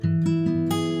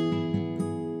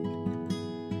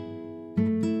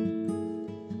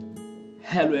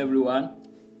Hello everyone,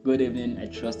 good evening. I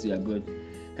trust you are good,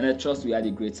 and I trust we had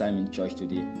a great time in church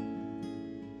today.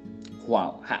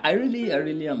 Wow, I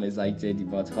really am excited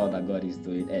about how that God is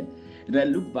doing. And when I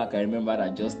look back, I remember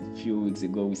that just a few weeks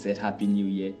ago we said Happy New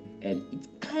Year, and it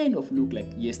kind of looked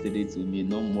like yesterday to me,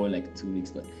 not more like 2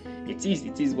 weeks, but it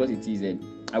is what it is. And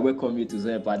I welcome you to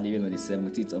Zoe Part Living on the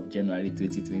 17th of January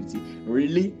 2020.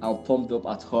 Really, I'm pumped up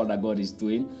at all that God is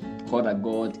doing, all that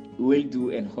God will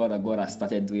do, and all that God has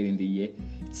started doing in the year.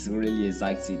 It's really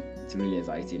exciting.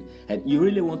 And you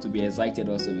really want to be excited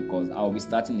also because I'll be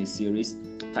starting a series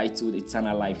titled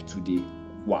Eternal Life today.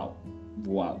 Wow,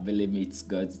 believe me, it's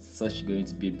good. It's such going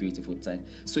to be a beautiful time.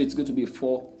 So it's going to be a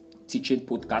 4 teaching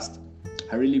podcast.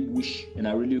 I really wish and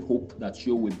I really hope that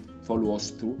you will follow us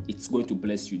through. It's going to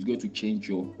bless you. It's going to change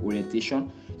your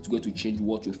orientation. It's going to change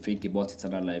what you think about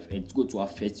eternal life, and it's going to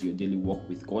affect your daily walk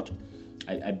with God.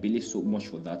 I believe so much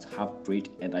for that. Have prayed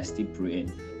and I still pray,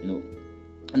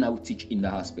 and I will teach in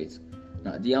that aspect.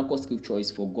 Now, the anchor scripture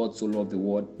is, for God so loved the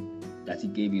world that he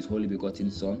gave his only begotten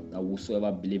Son, that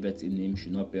whosoever believeth in him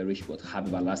should not perish but have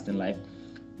everlasting life.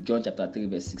 John chapter 3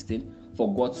 verse 16.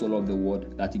 For God so loved the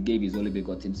world that he gave his only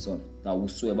begotten Son, that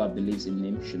whosoever believes in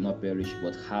him should not perish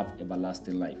but have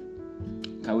everlasting life.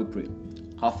 Can we pray?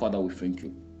 Our Father, we thank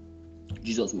you.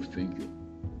 Jesus, we thank you,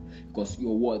 because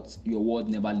your word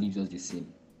never leaves us the same.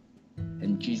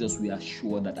 And Jesus, we are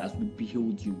sure that as we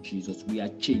behold you, Jesus, we are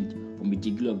changed from a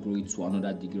degree of glory to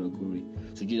another degree of glory.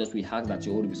 So Jesus, we ask that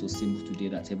your word will be so simple today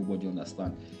that everybody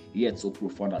understands, yet so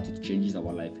profound that it changes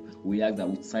our life. We ask that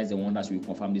with signs and wonders, we will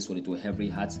confirm this word into every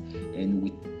heart, and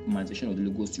with manifestation of the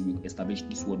Holy Ghost, you will establish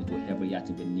this word into every heart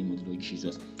in the name of the Lord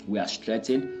Jesus. We are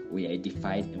strengthened, we are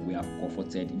edified, and we are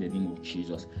comforted in the name of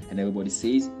Jesus. And everybody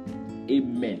says,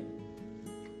 Amen.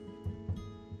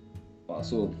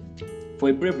 So, for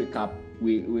a brief recap,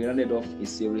 we rounded off a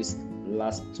series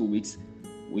last 2 weeks,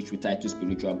 which we titled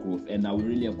Spiritual Growth. And I will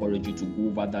really encourage you to go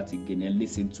over that again and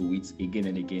listen to it again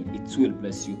and again. It will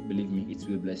bless you. Believe me, it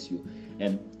will bless you.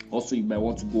 And also, you might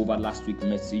want to go over last week's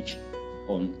message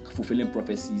on fulfilling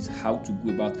prophecies, how to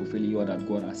go about fulfilling all that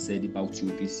God has said about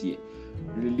you this year.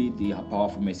 Really, they are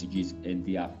powerful messages, and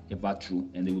they are ever true,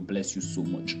 and they will bless you so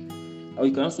much.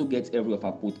 You can also get every of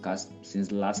our podcasts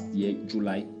since last year,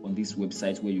 July, on this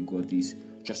website where you got this.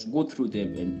 Just go through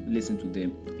them and listen to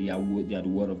them. They are the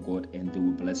word of God, and they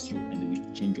will bless you and they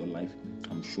will change your life.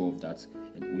 I'm sure of that.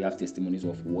 And we have testimonies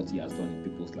of what he has done in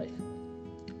people's life.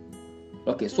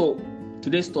 Okay, so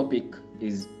today's topic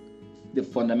is the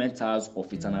fundamentals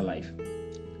of eternal life.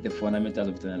 The fundamentals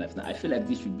of eternal life. Now, I feel like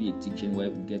this should be a teaching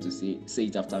where we get to say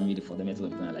it after me, the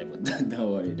fundamentals of eternal life. But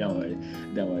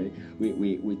don't worry.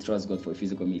 We trust God for a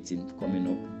physical meeting coming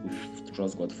up. We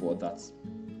trust God for that.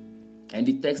 And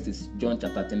the text is John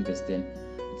chapter 10 verse 10.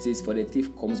 It says, for the thief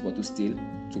comes but to steal,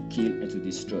 to kill, and to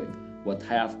destroy. But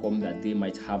I have come that they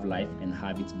might have life and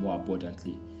have it more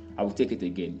abundantly. I will take it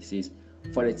again. It says,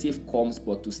 for the thief comes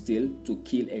but to steal, to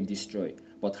kill, and destroy.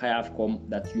 But I have come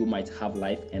that you might have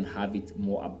life and have it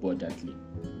more abundantly.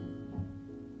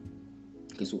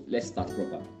 Okay, so let's start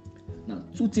proper. Now,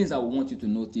 2 things I want you to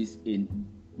notice in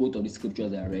both of the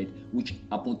scriptures I read, which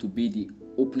happen to be the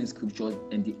opening scriptures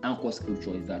and the anchor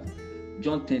scripture, is that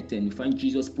John 10:10, you find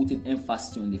Jesus putting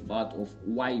emphasis on the fact of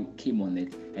why he came on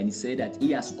it, and he said that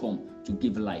he has come to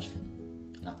give life.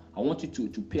 Now, I want you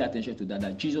to pay attention to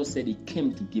that Jesus said he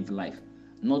came to give life,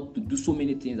 not to do so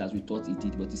many things as we thought he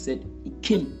did, but he said he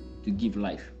came to give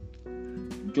life.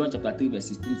 John chapter 3 verse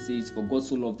 16 says, for God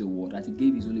so loved the world that he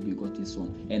gave his only begotten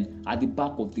Son. And at the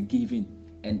back of the giving,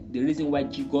 and the reason why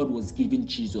God was giving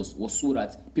Jesus was so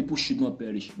that people should not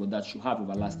perish, but that should have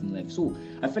everlasting life. So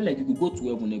I felt like you could go to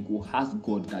heaven and go ask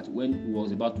God that when he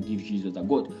was about to give Jesus, that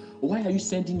God, why are you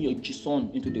sending your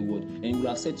Son into the world? And he would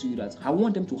have said to you that I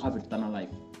want them to have eternal life.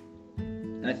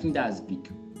 And I think that's big.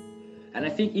 And I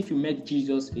think if you met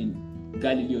Jesus in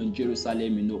Galilee or in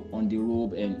Jerusalem, on the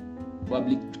road and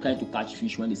probably trying to catch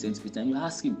fish when they sent Peter, and you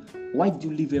ask him, why did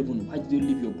you leave heaven? Why did you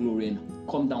leave your glory and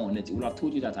come down on it? He would have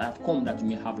told you that I have come that you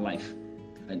may have life.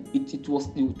 And it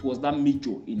was that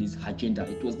major in his agenda.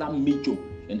 It was that major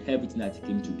in everything that he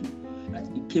came to do. That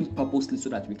he came purposely so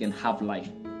that we can have life.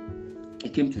 He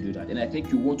came to do that. And I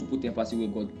think you want to put emphasis where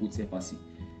God puts emphasis.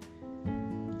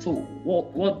 So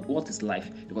what is life?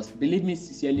 Because believe me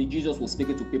sincerely, Jesus was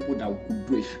speaking to people that could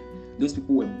breathe. Those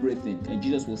people were breathing, and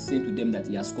Jesus was saying to them that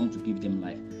he has come to give them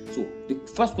life. So the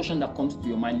first question that comes to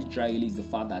your mind literally is the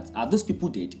fact that, are those people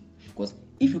dead? Because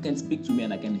if you can speak to me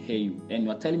and I can hear you, and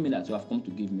you are telling me that you have come to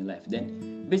give me life,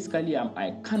 then basically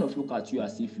I kind of look at you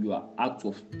as if you are out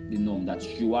of the norm, that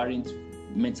you aren't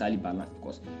mentally balanced.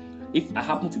 Because if I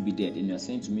happen to be dead and you're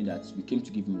saying to me that you came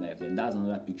to give me life, then that's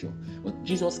another picture. But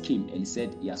Jesus came and he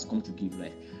said he has come to give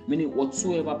life. Meaning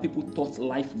whatsoever people thought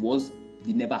life was,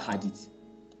 they never had it.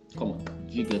 Come on,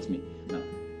 do you get me? Now,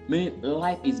 meaning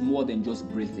life is more than just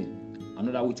breathing.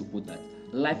 Another way to put that.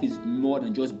 Life is more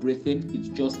than just breathing. It's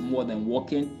just more than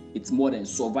walking. It's more than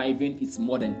surviving. It's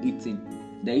more than eating.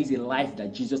 There is a life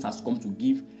that Jesus has come to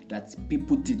give that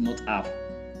people did not have.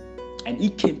 And he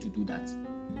came to do that.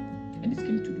 And he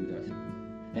came to do that.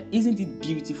 And isn't it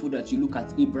beautiful that you look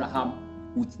at Abraham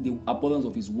with the abundance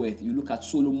of his wealth? You look at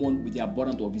Solomon with the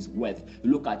abundance of his wealth.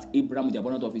 You look at Abraham with the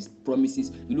abundance of his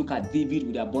promises. You look at David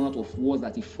with the abundance of wars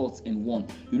that he fought and won.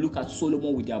 You look at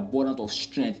Solomon with the abundance of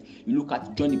strength. You look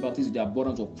at John the Baptist with the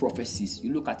abundance of prophecies.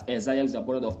 You look at Isaiah with the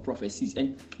abundance of prophecies.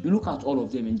 And you look at all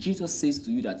of them, and Jesus says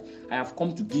to you that I have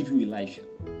come to give you a life.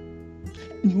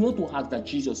 You want to ask that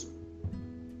Jesus,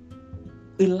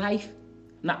 a life?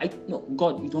 Now, no,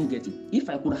 God, you don't get it. If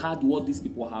I could have what these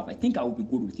people have, I think I would be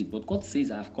good with it. But God says,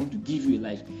 I have come to give you a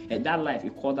life. And that life, we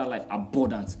call that life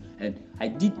abundance. And I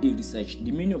did a research.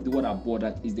 The meaning of the word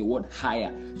abundant is the word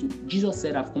higher. So Jesus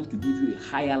said, I've come to give you a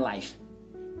higher life.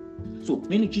 So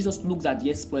meaning Jesus looked at the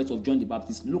exploits of John the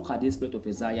Baptist, look at the exploits of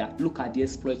Isaiah, look at the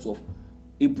exploits of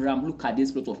Abraham, look at the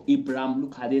exploits of Abraham,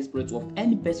 look at the exploits of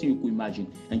any person you could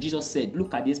imagine. And Jesus said,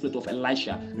 look at the exploits of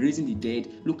Elisha, raising the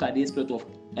dead. Look at the exploits of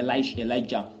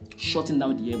Elijah, shutting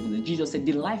down the heavens. And Jesus said,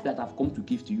 the life that I've come to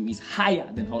give to you is higher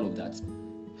than all of that.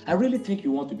 I really think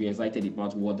you want to be excited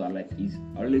about what that life is.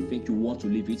 I really think you want to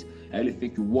live it. I really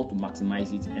think you want to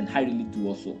maximize it. And I really do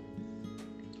also.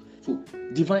 So,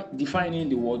 defining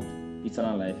the word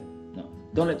eternal life. Now,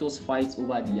 don't let us fight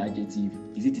over the adjective.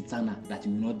 Is it eternal that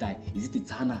you will not die? Is it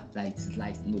eternal that it is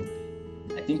life? No.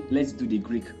 I think let's do the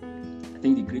Greek. I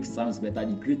think the Greek sounds better.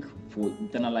 The Greek for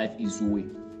eternal life is Zoe.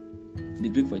 The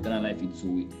Greek for eternal life is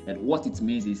Zoe. And what it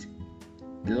means is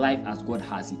life as God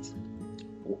has it.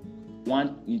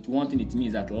 One thing it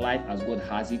means that life as God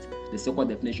has it. The second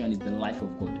definition is the life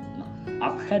of God. Now,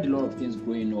 I've heard a lot of things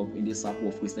growing up in this circle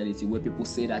of Christianity where people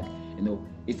say that,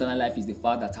 eternal life is the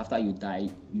fact that after you die,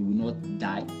 you will not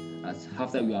die. That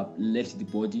after you have left the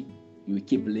body, you will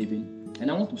keep living. And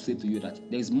I want to say to you that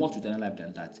there is more to eternal life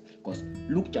than that. Because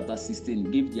Luke chapter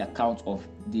 16 gave the account of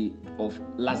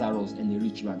Lazarus and the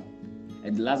rich man.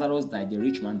 And Lazarus died, the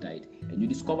rich man died. And you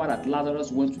discover that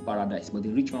Lazarus went to paradise, but the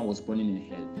rich man was burning in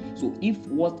hell. So if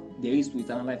what there is to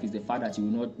eternal life is the fact that you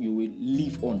will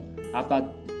live on after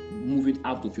moving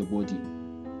out of your body,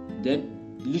 then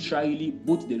literally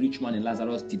both the rich man and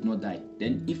Lazarus did not die.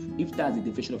 Then if that's the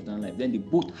definition of eternal life, then they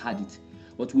both had it.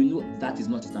 But we know that is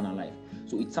not eternal life.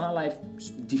 So eternal life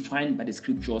defined by the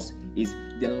scriptures is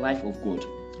the life of God.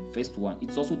 First one,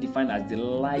 it's also defined as the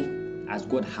life as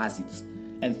God has it.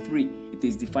 And 3, it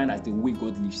is defined as the way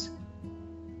God lives.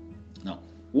 Now,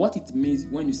 what it means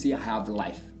when you say I have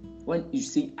life, when you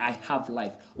say I have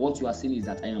life, what you are saying is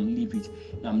that I am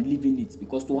living it.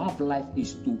 Because to have life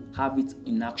is to have it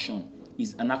in action.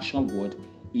 Is an action word,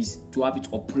 is to have it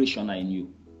operational in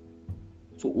you.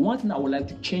 So one thing I would like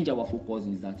to change our focus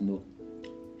is that,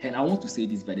 and I want to say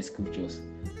this by the scriptures,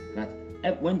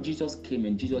 that when Jesus came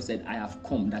and Jesus said, I have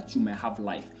come that you may have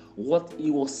life, what he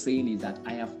was saying is that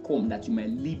I have come that you may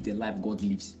live the life God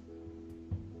lives.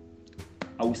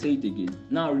 I will say it again.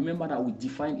 Now remember that we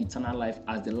define eternal life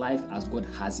as the life as God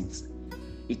has it.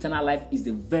 Eternal life is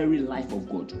the very life of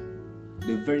God.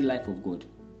 The very life of God.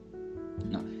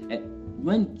 Now,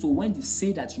 when they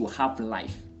say that you have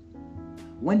life,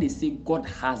 when they say God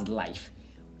has life,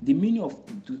 the meaning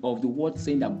of the word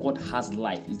saying that God has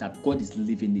life is that God is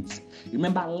living it.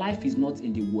 Remember, life is not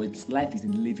in the words, life is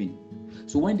in living.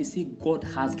 So when they say God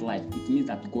has life, it means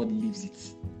that God lives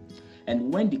it.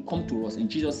 And when they come to us and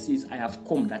Jesus says, I have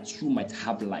come that you might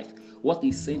have life, what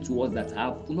he's saying to us that I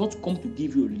have not come to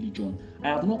give you a religion. I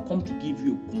have not come to give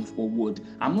you a word.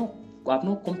 I have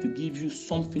not come to give you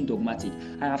something dogmatic.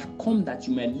 I have come that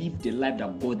you may live the life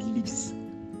that God lives.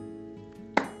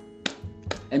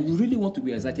 And you really want to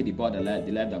be excited about the life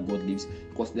that God lives,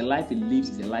 because the life He lives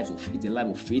is a life of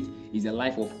faith, is a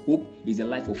life of hope, is a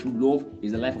life of love,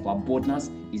 is a life of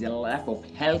abundance, is a life of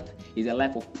health, is a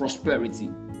life of prosperity.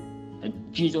 And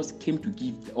Jesus came to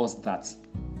give us that.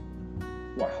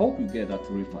 Well, I hope you get that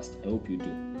really fast. I hope you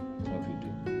do.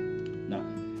 Now,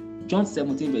 John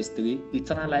 17 verse 3,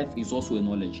 eternal life is also a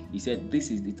knowledge. He said, this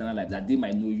is the eternal life, that they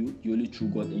might know you, the only true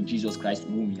God, and Jesus Christ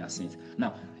whom He has sent.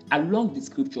 Now, along the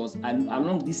scriptures and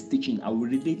along this teaching, I will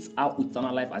relate how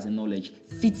eternal life as a knowledge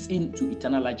fits into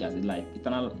eternal life as a life.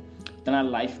 Eternal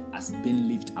life has been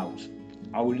lived out.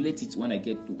 I will relate it when I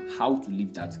get to how to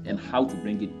live that and how to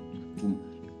bring it to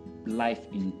life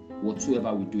in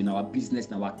whatsoever we do, in our business,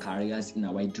 in our careers, in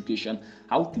our education,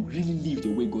 how to really live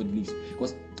the way God lives.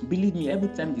 Because believe me, every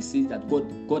time they say that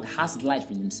God has life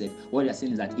in himself, what they're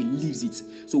saying is that he lives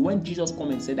it. So when Jesus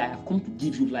come and said, I have come to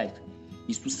give you life,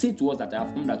 is to say to us that I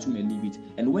have come that you may live it.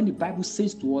 And when the Bible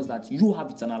says to us that you have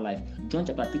eternal life, John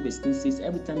chapter 3 verse 10 says,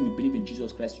 every time you believe in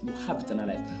Jesus Christ, you have eternal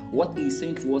life. What he is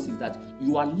saying to us is that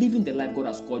you are living the life God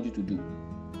has called you to do.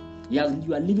 You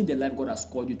are living the life God has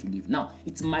called you to live. Now,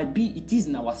 it is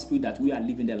in our spirit that we are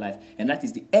living the life, and that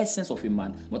is the essence of a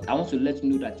man. But I want to let you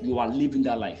know that you are living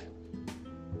that life.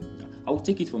 I will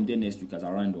take it from there next week as I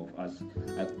round off. As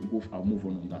I'll move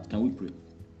on that. Can we pray?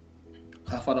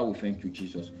 Our Father, we thank you,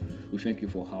 Jesus. We thank you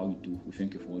for how you do. We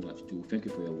thank you for all that you do. We thank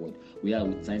you for your word. We are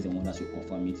with signs and wonders. You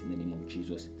confirm it in the name of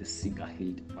Jesus. The sick are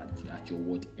healed at your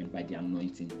word and by the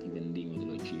anointing in the name of the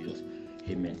Lord Jesus.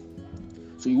 Amen.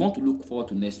 So you want to look forward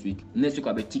to next week. Next week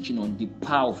I'll be teaching on the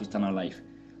power of eternal life.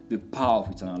 The power of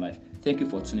eternal life. Thank you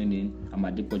for tuning in. I'm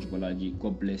Adepo Jibolaji.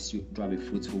 God bless you. Do have a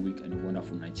fruitful week and a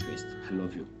wonderful night's rest. I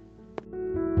love you.